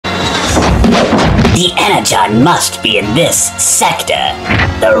The energon must be in this sector.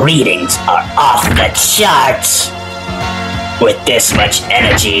 The readings are off the charts. With this much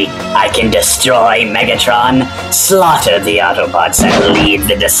energy, I can destroy Megatron, slaughter the Autobots, and lead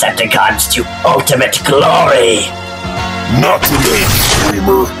the Decepticons to ultimate glory. Not today,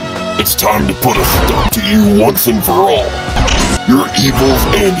 Screamer. It's time to put a stop to you once and for all. Your evil's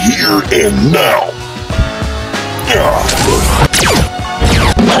end here and now.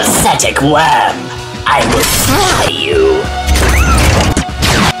 Pathetic worm! I will fry you!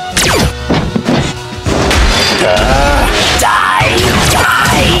 Die!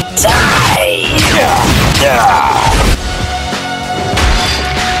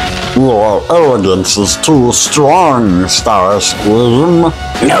 Your arrogance is too strong, Starscream.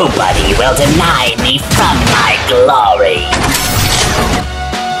 Nobody will deny me from my glory!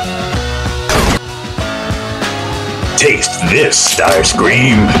 Taste this,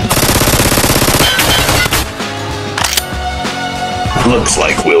 Starscream! Looks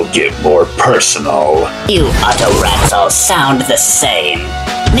like we'll get more personal. You auto-rats all sound the same.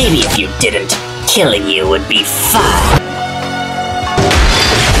 Maybe if you didn't, killing you would be fun.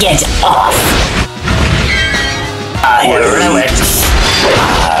 Get off! Our heroics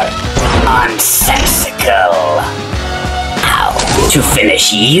are unsensical. How to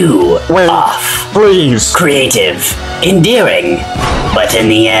finish you off? Please. Creative, endearing, but in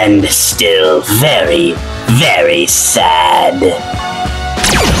the end, still very, very sad.